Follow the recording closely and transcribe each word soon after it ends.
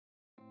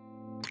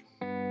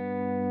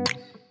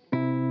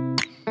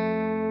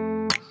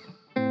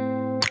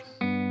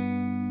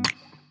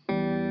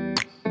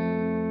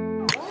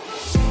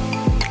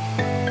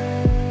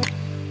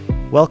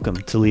Welcome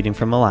to Leading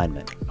from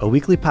Alignment, a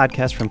weekly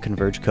podcast from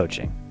Converge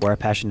Coaching, where our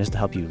passion is to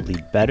help you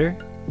lead better,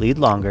 lead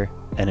longer,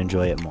 and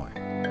enjoy it more.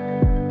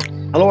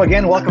 Hello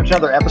again. Welcome to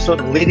another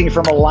episode of Leading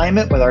from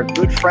Alignment with our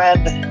good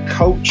friend,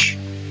 coach,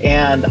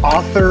 and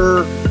author,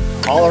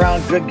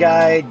 all-around good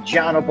guy,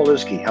 John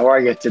Opalewski. How are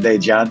you today,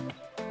 John?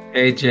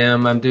 Hey,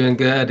 Jim. I'm doing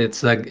good.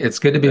 It's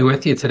good to be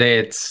with you today.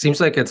 It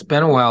seems like it's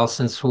been a while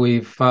since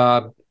we've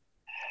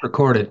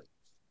recorded.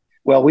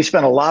 Well, we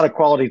spent a lot of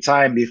quality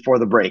time before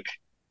the break.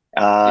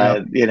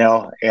 Yep. You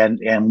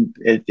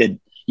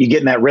get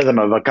in that rhythm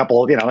of a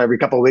couple, every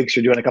couple of weeks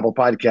you're doing a couple of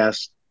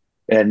podcasts.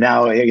 And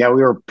now, we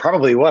were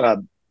probably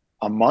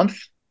a month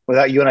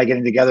without you and I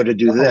getting together to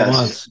do this.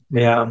 Months.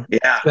 Yeah.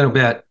 It's been a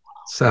bit.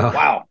 So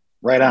wow.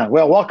 Right on.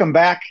 Well, welcome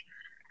back.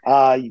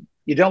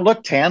 You don't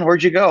look tan.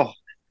 Where'd you go?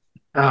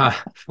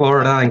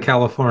 Florida and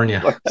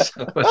California.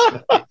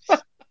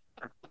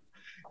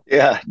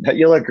 Yeah,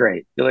 you look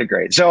great. You look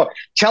great. So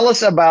tell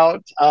us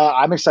about,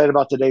 I'm excited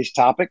about today's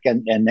topic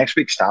and next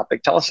week's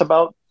topic. Tell us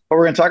about what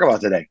we're going to talk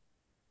about today.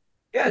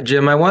 Yeah,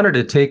 Jim, I wanted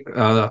to take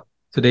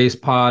today's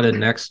pod and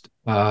next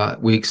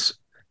week's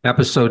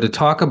episode to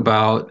talk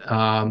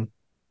about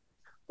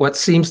what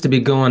seems to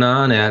be going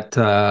on at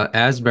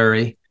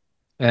Asbury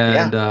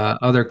and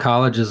other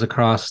colleges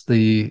across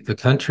the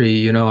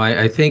country.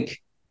 I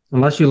think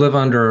unless you live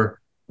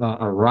under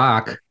a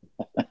rock,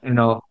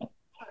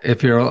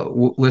 if you're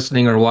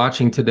listening or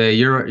watching today,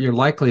 you're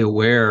likely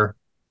aware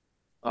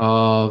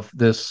of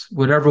this,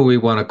 whatever we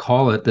want to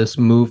call it, this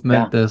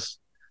movement, this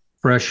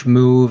fresh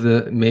move,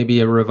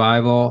 maybe a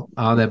revival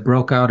that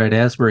broke out at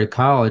Asbury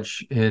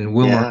College in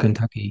Wilmore,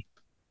 Kentucky.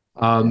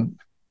 And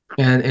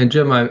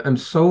Jim, I'm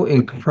so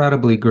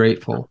incredibly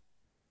grateful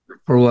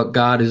for what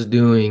God is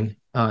doing,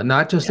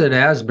 not just at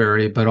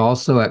Asbury, but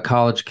also at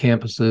college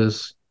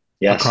campuses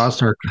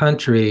across our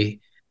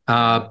country,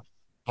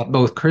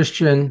 both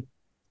Christian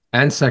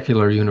and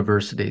secular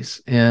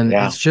universities. And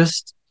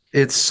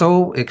it's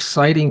so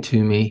exciting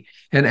to me.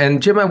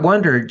 And Jim, I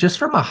wonder, just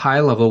from a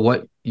high level,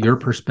 what your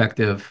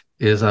perspective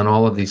is on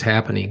all of these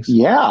happenings.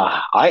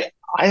 Yeah, I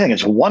think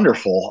it's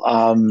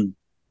wonderful.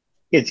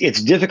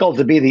 It's difficult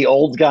to be the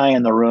old guy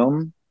in the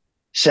room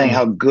saying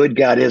how good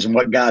God is and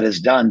what God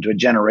has done to a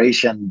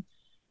generation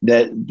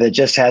that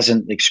just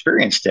hasn't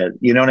experienced it.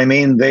 You know what I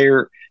mean?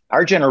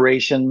 Our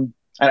generation,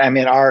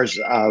 ours,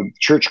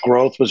 church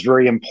growth was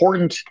very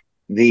important.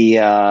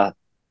 The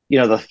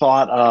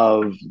thought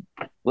of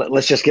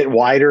let's just get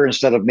wider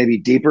instead of maybe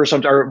deeper,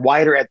 sometimes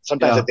at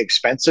the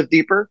expense of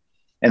deeper.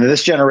 And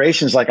this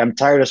generation is like, I'm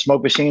tired of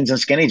smoke machines and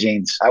skinny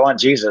jeans. I want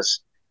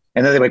Jesus.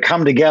 And then they would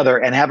come together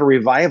and have a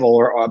revival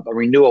or a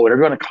renewal,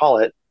 whatever you want to call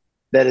it,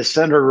 that is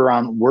centered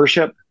around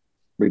worship,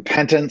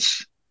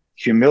 repentance,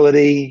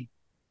 humility,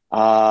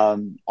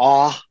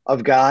 awe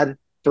of God.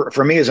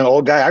 For me as an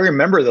old guy, I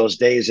remember those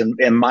days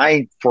in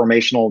my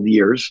formational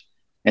years.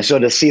 And so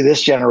to see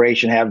this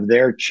generation have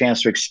their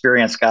chance to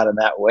experience God in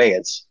that way,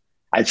 it's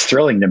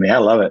thrilling to me. I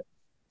love it.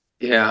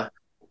 Yeah.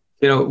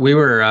 We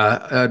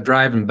were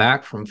driving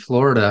back from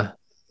Florida.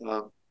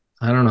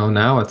 I don't know,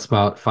 now it's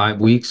about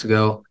 5 weeks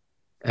ago.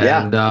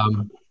 And,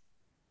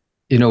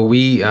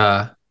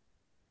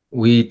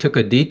 we took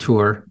a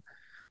detour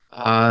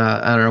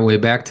on our way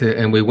back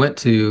and we went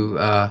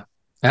to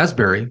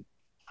Asbury.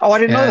 Oh, I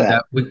didn't know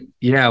that.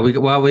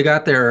 We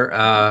got there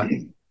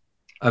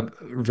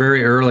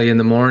very early in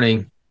the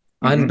morning.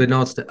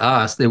 Unbeknownst to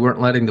us, they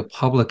weren't letting the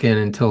public in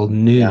until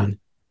noon.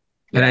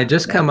 And I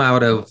just come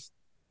out of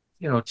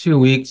 2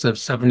 weeks of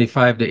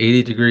 75 to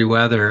 80 degree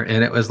weather,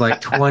 and it was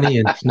like 20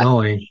 and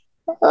snowing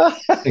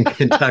in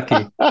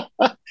Kentucky.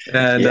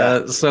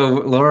 And so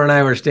Laura and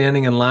I were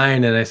standing in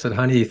line, and I said,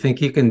 honey, you think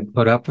you can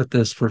put up with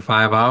this for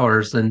 5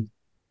 hours? And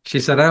she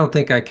said, I don't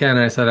think I can.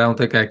 And I said, I don't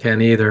think I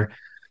can either.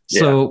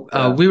 So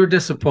we were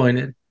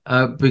disappointed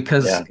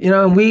because,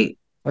 and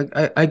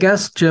I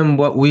guess, Jim,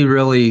 what we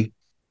really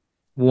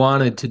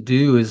wanted to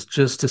do is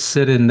just to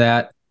sit in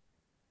that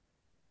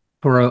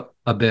for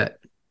a bit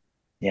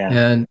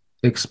and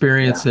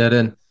experience it.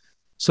 And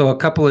so a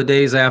couple of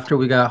days after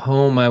we got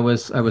home, I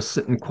was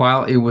sitting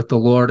quietly with the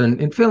Lord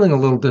and feeling a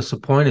little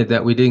disappointed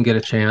that we didn't get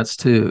a chance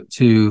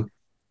to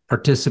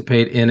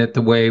participate in it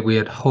the way we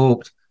had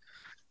hoped.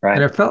 Right.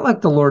 And I felt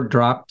like the Lord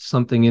dropped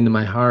something into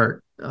my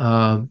heart.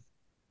 And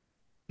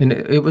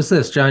it was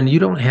this, John, you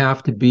don't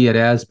have to be at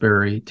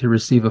Asbury to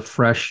receive a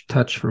fresh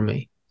touch from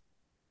me.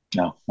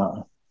 No.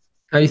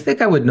 Now, you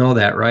think I would know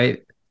that,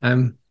 right?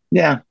 Been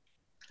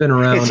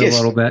around a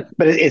little bit.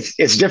 But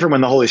it's different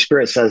when the Holy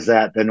Spirit says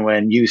that than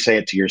when you say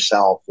it to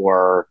yourself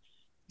or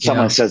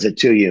someone says it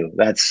to you.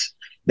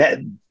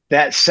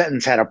 That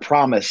sentence had a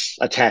promise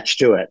attached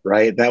to it,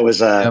 right? That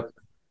was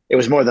it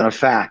was more than a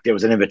fact. It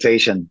was an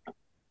invitation.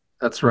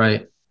 That's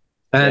right.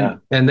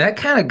 And that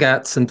kind of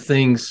got some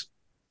things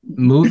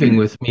moving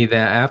with me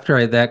that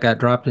after that got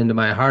dropped into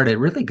my heart, it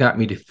really got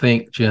me to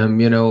think, Jim,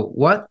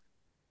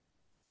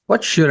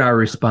 what should our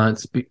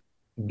response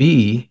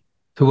be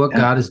to what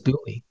God is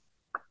doing?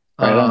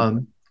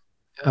 Right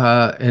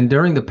and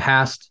during the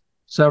past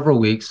several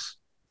weeks,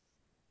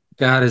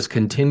 God has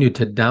continued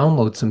to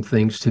download some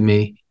things to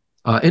me.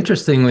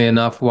 Interestingly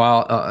enough,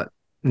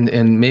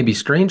 and maybe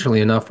strangely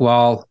enough,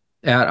 while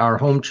at our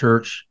home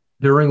church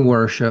during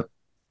worship,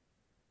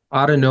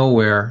 out of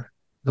nowhere,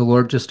 the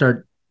Lord just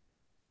started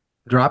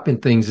dropping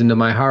things into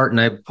my heart.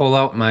 And I pull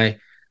out my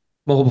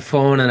mobile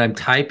phone and I'm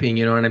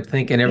typing, and I'm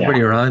thinking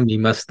everybody around me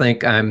must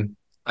think I'm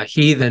a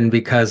heathen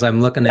because I'm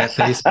looking at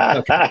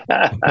Facebook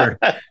or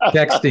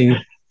texting.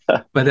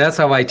 But that's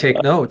how I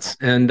take notes.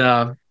 And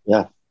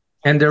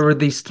and there were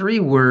these three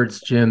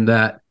words, Jim,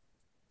 that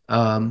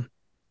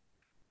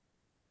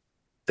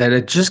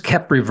it just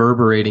kept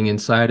reverberating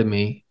inside of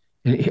me.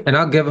 And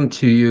I'll give them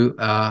to you.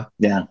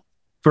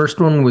 First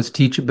one was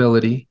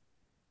teachability.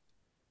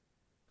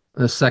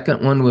 The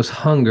second one was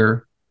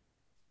hunger.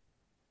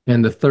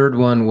 And the third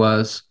one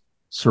was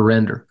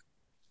surrender.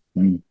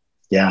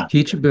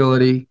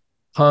 Teachability,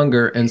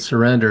 hunger, and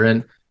surrender.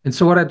 And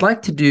so what I'd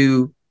like to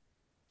do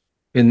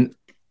in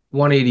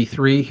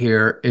 183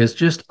 here is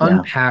just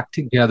unpack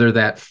together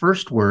that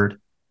first word,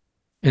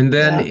 and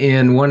then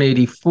in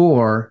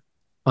 184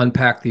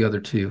 unpack the other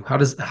two. How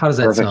does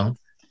that sound?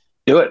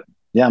 Do it.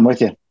 Yeah, I'm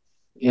with you.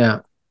 Yeah.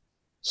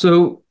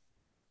 So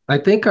I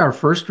think our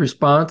first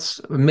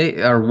response,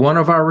 or one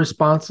of our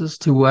responses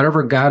to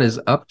whatever God is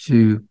up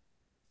to,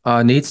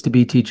 needs to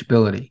be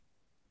teachability.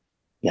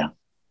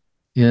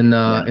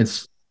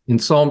 In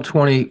Psalm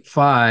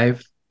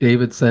 25,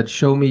 David said,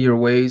 "Show me your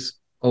ways,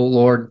 O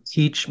Lord,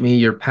 teach me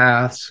your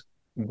paths,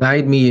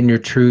 guide me in your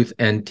truth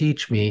and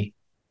teach me,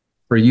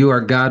 for you are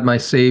God, my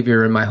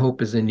Savior, and my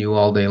hope is in you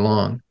all day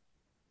long."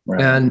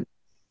 Right. And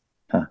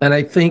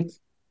I think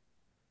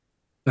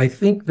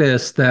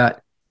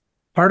that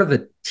part of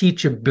the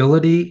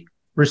teachability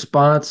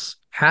response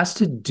has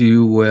to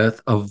do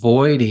with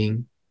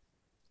avoiding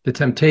the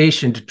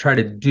temptation to try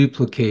to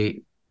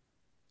duplicate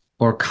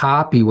or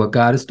copy what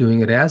God is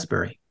doing at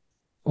Asbury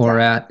or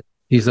at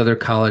these other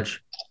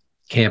college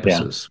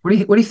campuses. What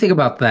do you think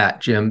about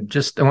that, Jim?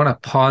 Just I want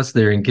to pause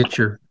there and get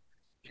your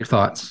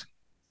thoughts.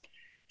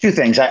 Two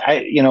things.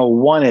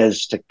 One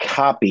is to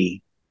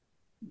copy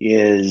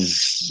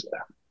is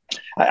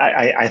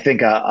I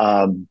think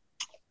an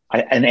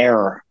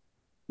error,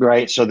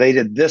 right? So they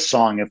did this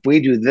song. If we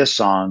do this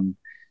song,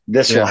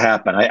 this will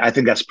happen. I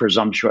think that's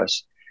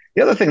presumptuous.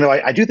 The other thing, though,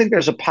 I do think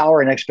there's a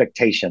power in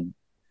expectation.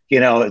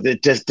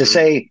 To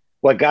say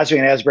what God's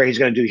doing in Asbury, he's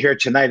going to do here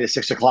tonight at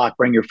 6:00,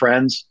 bring your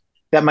friends,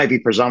 that might be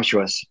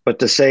presumptuous. But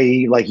to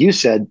say, like you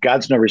said,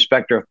 God's no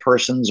respecter of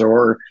persons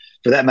or,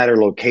 for that matter,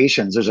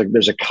 locations.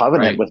 There's a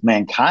covenant with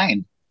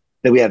mankind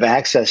that we have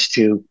access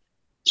to.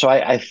 So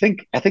I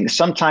think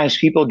sometimes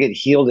people get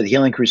healed at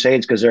healing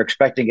crusades because they're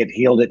expecting to get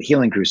healed at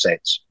healing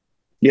crusades.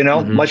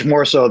 Much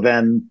more so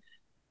than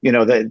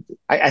that.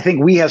 I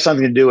think we have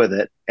something to do with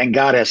it, and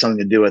God has something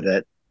to do with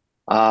it.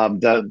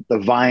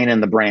 The vine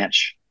and the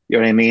branch. You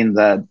know what I mean?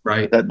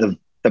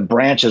 The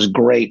branch is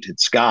great.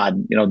 It's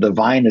God. The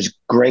vine is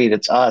great.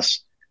 It's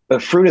us.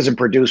 But fruit isn't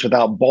produced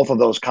without both of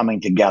those coming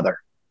together.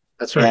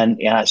 That's right.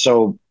 And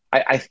so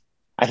I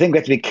think we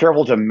have to be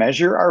careful to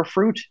measure our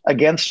fruit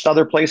against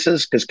other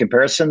places because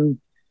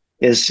comparison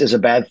is a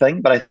bad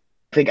thing. But I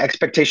think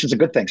expectation is a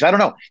good thing. So I don't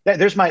know.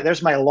 There's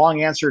my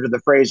long answer to the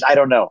phrase, I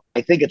don't know.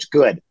 I think it's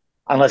good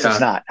unless it's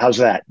not. How's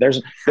that?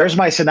 There's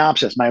my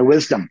synopsis, my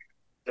wisdom.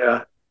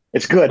 Yeah.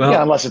 It's good.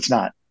 Unless it's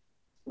not.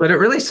 But it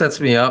really sets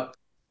me up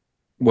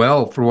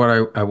well for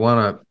what I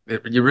want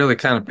to. You really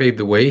kind of paved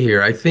the way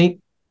here. I think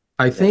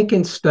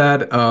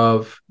instead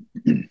of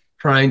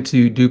trying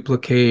to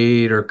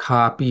duplicate or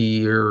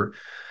copy or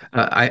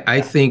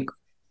I think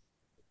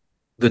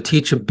the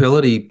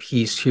teachability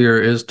piece here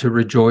is to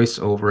rejoice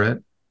over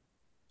it,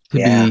 to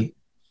be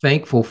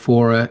thankful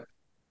for it,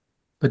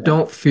 but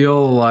don't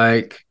feel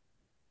like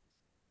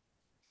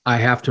I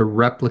have to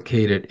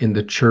replicate it in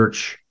the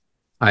church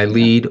I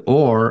lead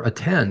or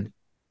attend.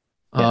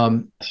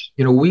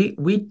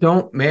 We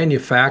don't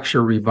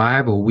manufacture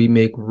revival. We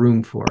make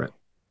room for it.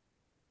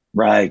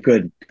 Right.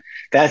 Good.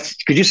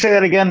 Could you say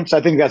that again? So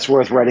I think that's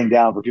worth writing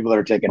down for people that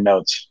are taking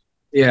notes.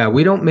 Yeah.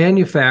 We don't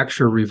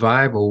manufacture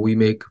revival. We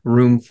make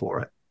room for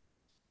it.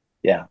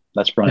 Yeah.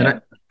 That's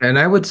brilliant. And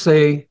I would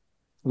say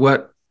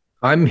what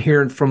I'm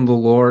hearing from the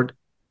Lord,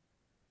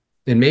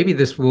 and maybe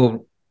this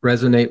will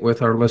resonate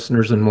with our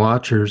listeners and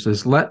watchers,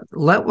 is let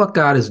what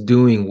God is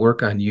doing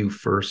work on you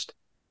first.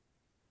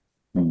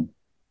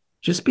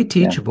 Just be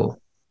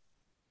teachable.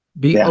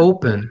 Be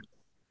open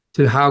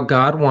to how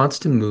God wants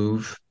to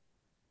move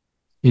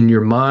in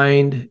your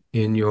mind,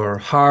 in your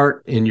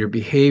heart, in your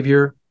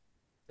behavior.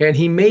 And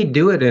he may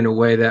do it in a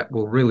way that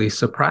will really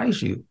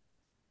surprise you.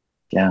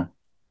 Yeah.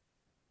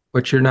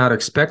 What you're not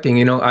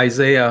expecting.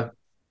 Isaiah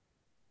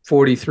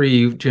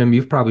 43, Jim,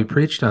 you've probably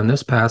preached on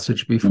this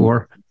passage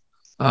before.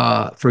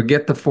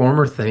 Forget the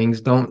former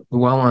things. Don't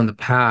dwell on the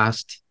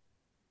past.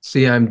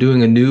 See, I'm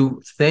doing a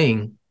new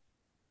thing.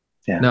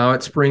 Now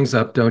it springs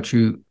up, don't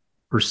you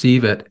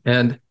perceive it?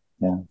 And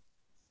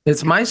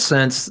it's my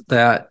sense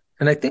that,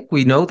 and I think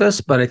we know this,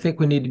 but I think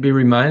we need to be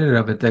reminded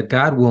of it, that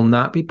God will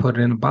not be put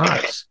in a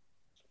box.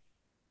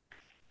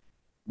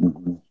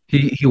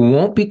 He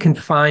won't be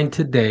confined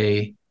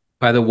today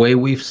by the way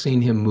we've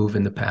seen him move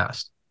in the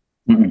past.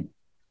 Mm-mm.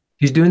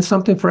 He's doing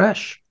something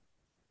fresh.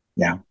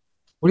 Yeah.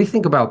 What do you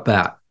think about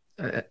that?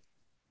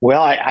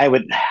 Well,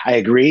 I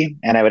agree,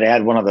 and I would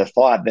add one other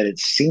thought that it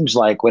seems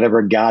like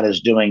whatever God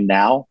is doing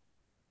now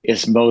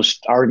is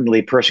most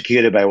ardently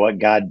persecuted by what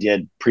God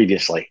did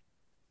previously.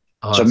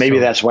 So maybe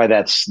Awesome. that's why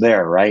that's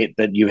there, right?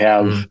 That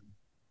Mm,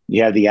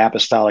 you have the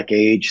apostolic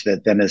age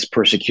that then is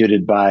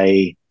persecuted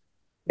by,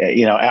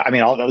 I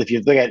mean, if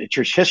you look at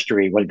church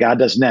history, what God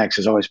does next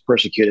is always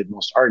persecuted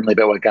most ardently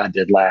by what God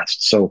did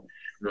last. So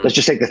let's mm.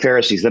 just take the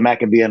Pharisees, the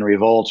Maccabean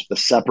revolts, the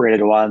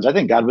separated ones. I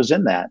think God was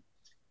in that.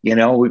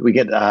 We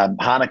get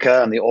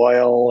Hanukkah and the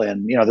oil,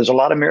 and there's a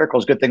lot of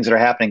miracles, good things that are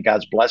happening.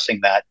 God's blessing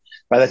that.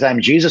 By the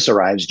time Jesus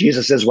arrives,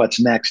 Jesus is what's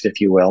next, if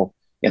you will,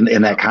 in Yeah,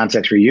 that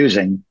context we're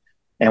using.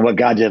 And what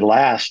God did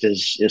last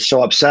is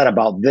so upset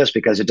about this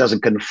because it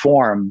doesn't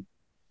conform.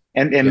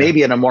 And yeah,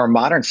 maybe in a more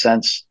modern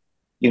sense,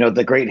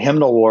 the great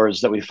hymnal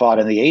wars that we fought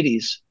in the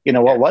 80s, yeah.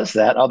 what was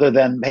that other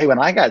than, hey, when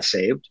I got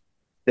saved,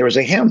 there was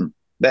a hymn.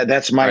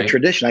 That's my Right.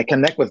 tradition. I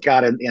connect with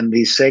God in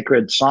these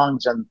sacred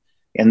songs and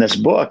in this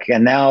book.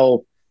 And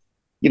now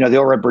the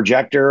overhead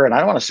projector, and I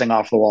don't want to sing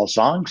off the wall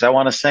songs. I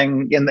want to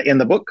sing in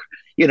the book,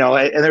 and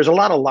there's a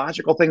lot of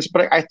logical things,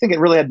 but I think it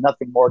really had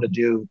nothing more to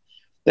do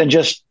than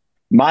just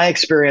my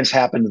experience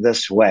happened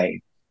this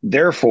way.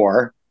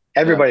 Therefore,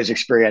 Yeah, everybody's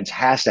experience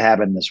has to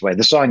happen this way.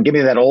 The song "Give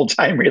Me That Old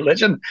Time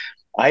Religion,"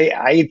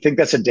 I think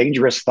that's a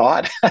dangerous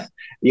thought.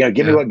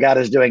 Give me yeah, what God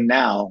is doing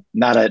now,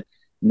 not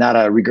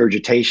a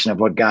regurgitation of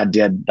what God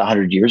did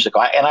 100 years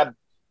ago.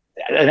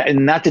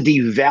 And not to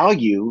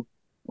devalue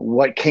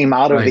what came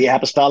out of right. the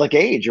apostolic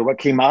age or what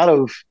came out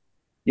of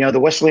the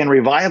Wesleyan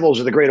revivals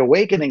or the Great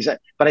Awakenings.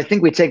 But I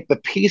think we take the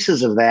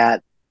pieces of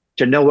that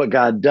to know what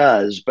God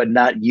does, but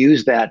not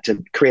use that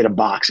to create a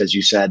box, as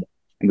you said,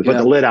 and we put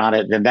the Yeah, lid on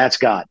it. Then that's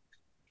God,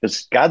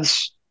 because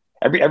God's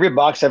every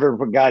box ever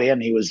put God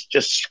in, He was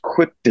just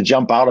quick to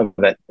jump out of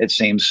it. It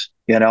seems.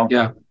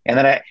 yeah, And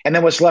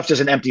then what's left is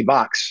an empty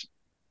box.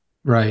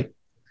 right.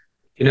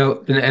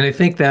 And I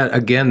think that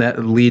again,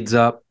 that leads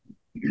up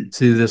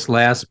to this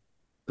last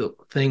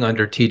thing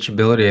under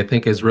teachability, I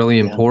think is really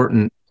Yeah,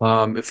 important.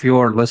 If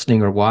you're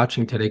listening or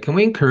watching today, can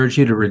we encourage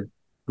you to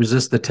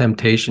resist the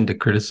temptation to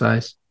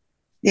criticize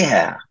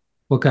yeah,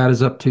 what God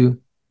is up to?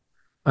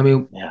 I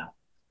mean, yeah,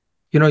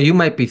 you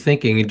might be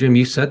thinking, and Jim,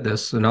 you said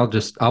this, and I'll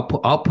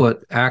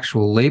put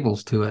actual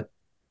labels to it.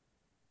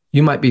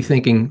 You might be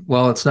thinking,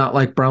 well, it's not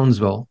like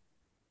Brownsville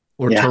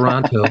or yeah,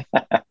 Toronto,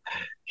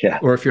 yeah.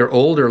 or if you're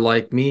older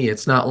like me,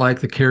 it's not like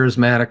the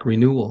charismatic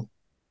renewal.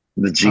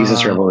 The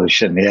Jesus Uh,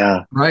 Revolution.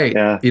 Yeah, right.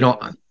 yeah,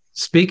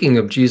 Speaking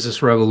of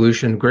Jesus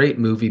Revolution, great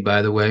movie,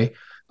 by the way.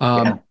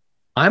 yeah, Um,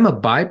 I'm a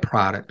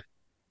byproduct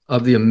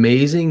of the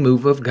amazing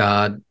move of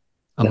God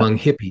yeah, among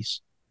hippies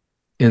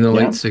in the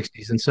late yeah,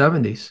 60s and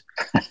 70s.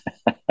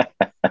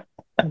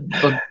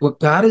 But what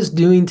God is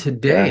doing yeah,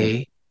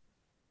 today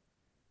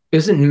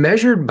isn't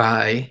measured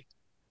by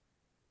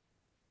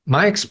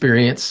my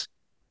experience,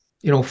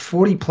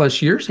 40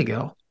 plus years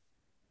ago.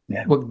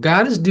 yeah. What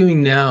God is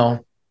doing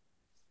now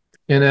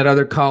and at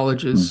other Mm,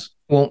 colleges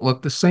won't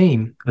look the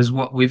same as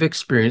what we've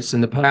experienced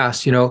in the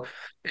past.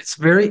 It's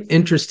very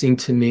interesting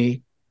to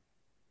me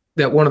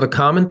that one of the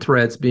common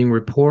threads being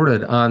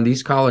reported on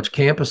these college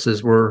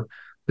campuses where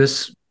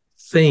this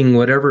thing,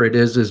 whatever it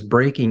is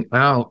breaking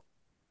out,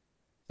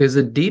 is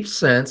a deep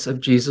sense of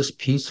Jesus'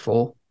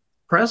 peaceful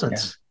yeah,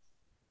 presence.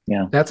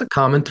 yeah, That's a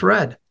common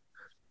thread.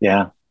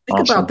 yeah. Think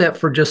about Awesome. that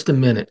for just a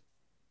minute.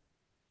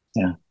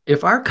 Yeah,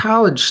 If our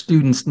college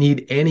students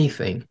need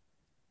anything,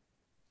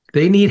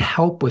 they need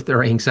help with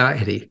their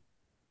anxiety.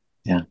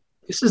 yeah,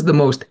 This is the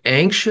most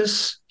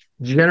anxious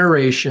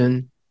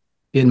generation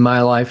in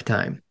my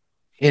lifetime.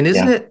 And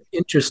isn't yeah, it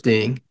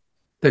interesting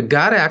that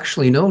God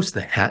actually knows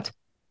that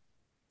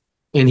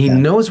and he yeah,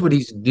 knows what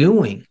he's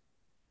doing?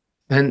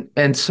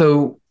 And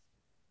so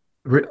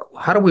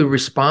how do we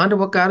respond to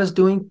what God is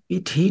doing? Be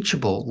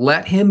teachable.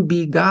 Let him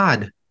be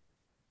God.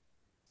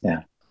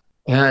 yeah,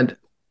 And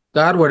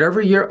God,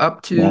 whatever you're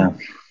up yeah, to,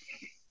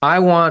 I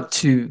want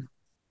to,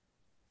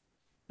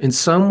 in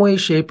some way,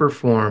 shape, or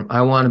form,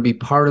 I want to be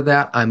part of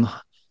that.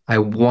 I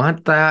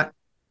want that.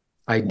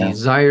 I yeah,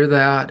 desire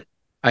that.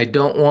 I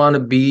don't want to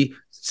be,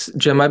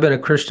 Jim, I've been a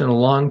Christian a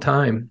long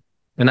time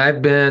and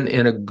I've been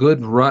in a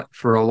good rut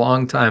for a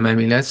long time. I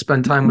mean, I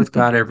spend time with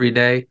God every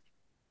day.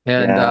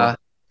 And yeah,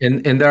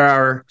 there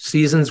are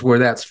seasons where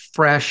that's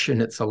fresh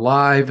and it's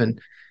alive, and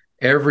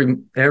every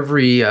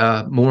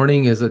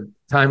morning is a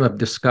time of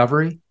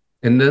discovery.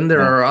 And then there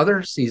yeah, are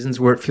other seasons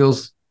where it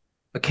feels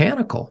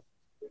mechanical,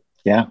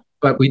 yeah,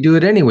 but we do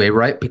it anyway,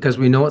 right? Because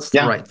we know it's the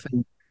yeah, right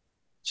thing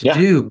to yeah,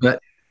 do.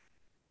 But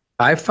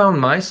I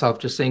found myself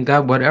just saying,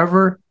 God,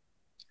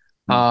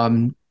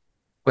 mm,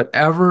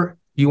 whatever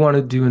you want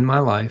to do in my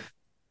life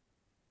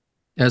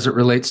as it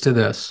relates to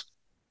this,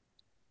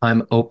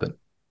 I'm open.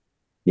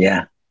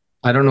 yeah,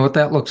 I don't know what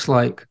that looks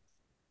like,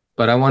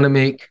 but I want to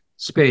make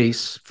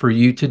space for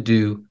you to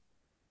do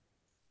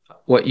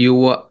what you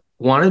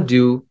want to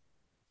do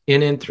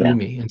in and through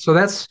me. And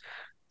so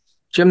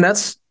Jim,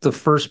 that's the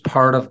first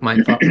part of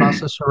my thought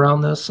process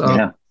around this.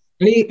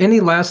 Any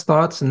last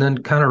thoughts, and then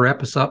kind of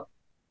wrap us up?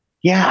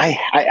 Yeah,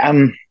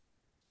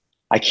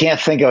 I can't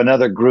think of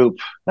another group.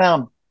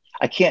 Well,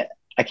 I can't.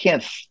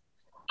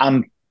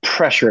 I'm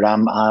pressured.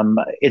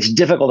 It's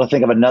difficult to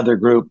think of another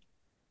group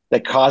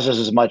that causes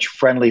as much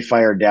friendly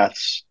fire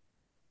deaths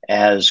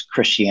as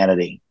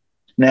Christianity.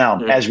 Now,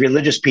 as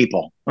religious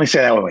people, let me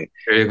say that way.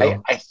 There you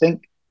go.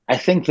 I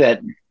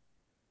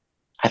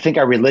think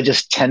our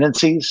religious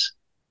tendencies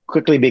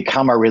quickly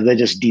become our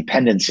religious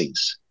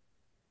dependencies.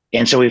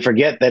 And so we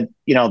forget that,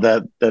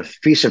 the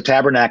Feast of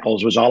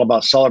Tabernacles was all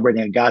about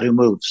celebrating a God who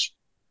moves.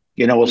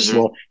 The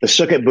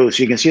Sukkot booths,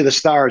 you can see the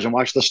stars and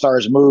watch the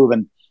stars move.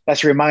 And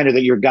that's a reminder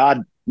that your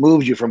God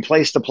moves you from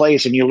place to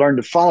place, and you learn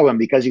to follow him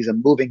because he's a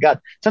moving God.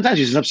 Sometimes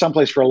he's in some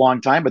place for a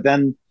long time, but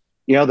then,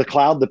 the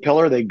cloud, the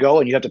pillar, they go,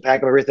 and you have to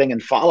pack up everything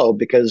and follow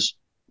because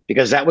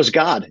that was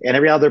God, and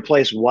every other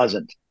place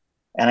wasn't.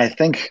 And I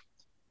think,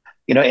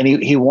 and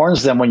he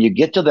warns them, when you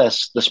get to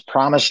this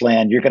promised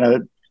land, you're going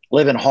to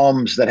live in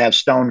homes that have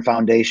stone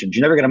foundations.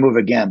 You're never going to move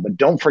again, but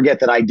don't forget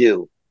that I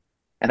do.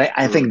 And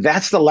I think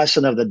that's the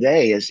lesson of the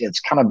day. Is it's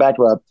coming back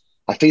to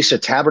a Feast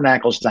of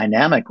Tabernacles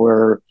dynamic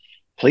where,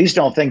 please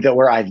don't think that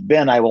where I've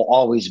been, I will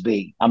always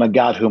be. I'm a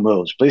God who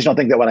moves. Please don't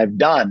think that what I've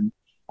done,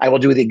 I will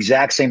do the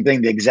exact same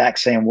thing the exact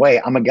same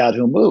way. I'm a God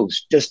who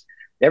moves. Just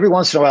every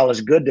once in a while,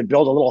 it's good to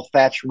build a little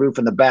thatched roof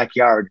in the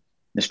backyard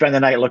and spend the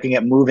night looking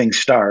at moving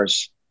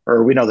stars.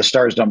 Or we know the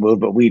stars don't move,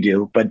 but we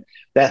do. But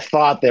that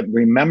thought that,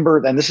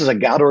 remember, and this is a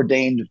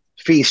God-ordained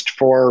feast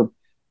for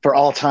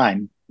all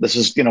time. This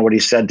is, what he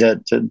said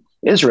to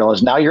Israel,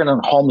 is now you're in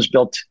homes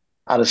built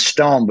out of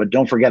stone, but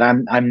don't forget,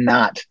 I'm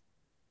not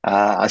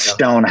a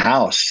stone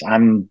house.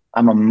 I'm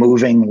a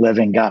moving,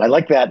 living God. I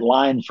like that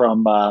line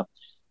from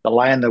The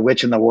Lion, the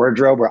Witch, and the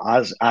Wardrobe, where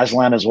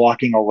Aslan is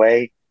walking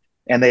away,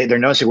 and they're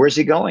noticing, where's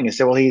he going? He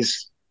said, well,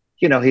 he's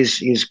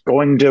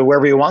going to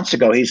wherever he wants to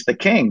go. He's the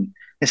king.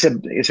 He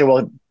said,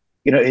 well,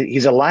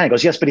 he's a lion. He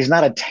goes, yes, but he's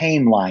not a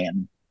tame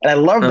lion. And I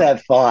love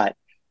that thought.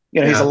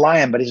 He's a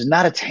lion, but he's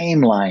not a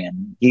tame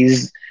lion.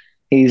 He's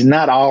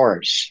not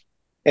ours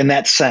in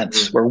that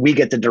sense, where we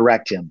get to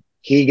direct him.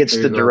 He gets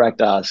to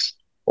direct us,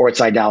 or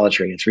it's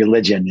idolatry, it's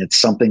religion, it's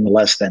something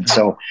less than.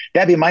 So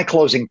that'd be my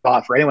closing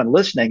thought for anyone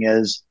listening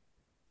is,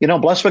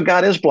 bless what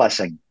God is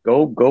blessing.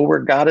 Go where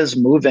God is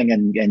moving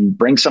and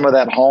bring some of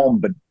that home.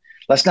 But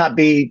let's not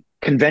be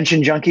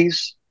convention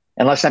junkies,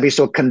 and let's not be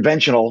so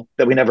conventional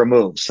that we never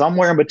move.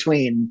 Somewhere in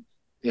between,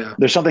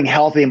 there's something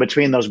healthy in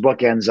between those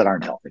bookends that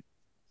aren't healthy.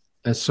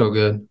 That's so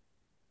good.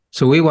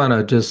 So we want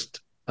to just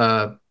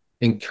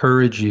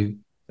encourage you,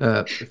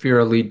 if you're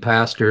a lead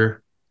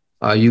pastor,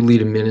 you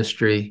lead a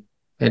ministry,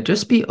 and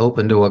just be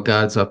open to what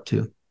God's up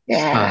to.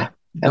 Have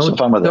some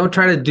fun with it. Don't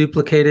try to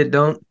duplicate it.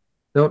 Don't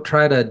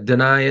try to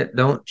deny it.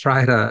 Don't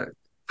try to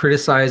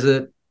criticize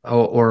it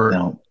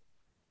or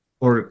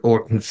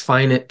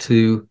confine it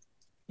to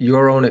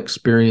your own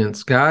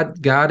experience.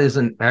 God is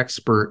an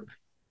expert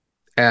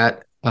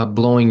at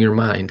blowing your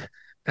mind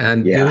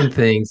and doing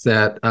things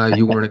that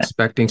you weren't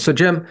expecting. So,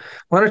 Jim,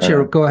 why don't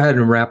you go ahead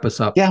and wrap us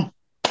up?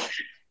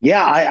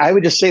 Yeah, I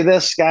would just say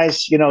this,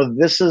 guys,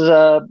 this is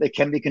it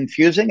can be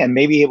confusing, and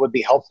maybe it would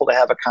be helpful to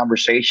have a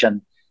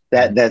conversation,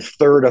 that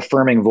third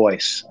affirming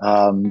voice,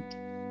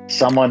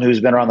 someone who's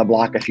been around the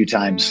block a few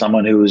times,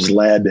 someone who's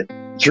led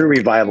through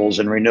revivals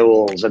and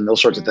renewals and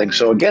those sorts of things.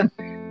 So again,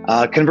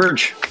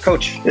 Converge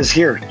Coach is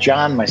here.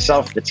 John,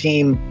 myself, the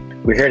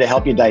team, we're here to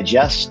help you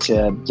digest,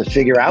 to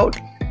figure out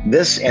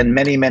this and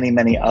many, many,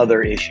 many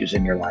other issues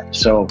in your life.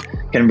 So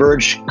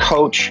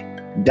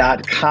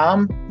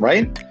convergecoach.com,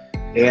 right?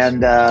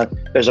 And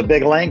there's a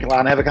big link.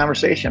 Want to have a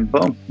conversation?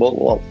 Boom.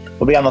 We'll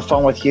be on the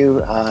phone with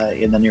you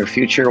in the near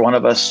future. One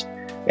of us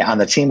on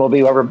the team will be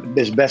whoever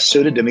is best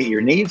suited to meet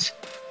your needs.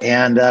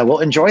 And we'll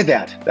enjoy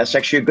that. That's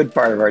actually a good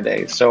part of our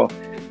day. So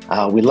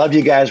we love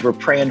you guys. We're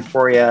praying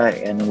for you,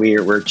 and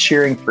we're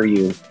cheering for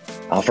you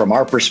from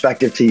our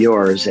perspective to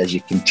yours as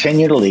you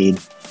continue to lead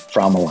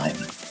from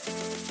alignment.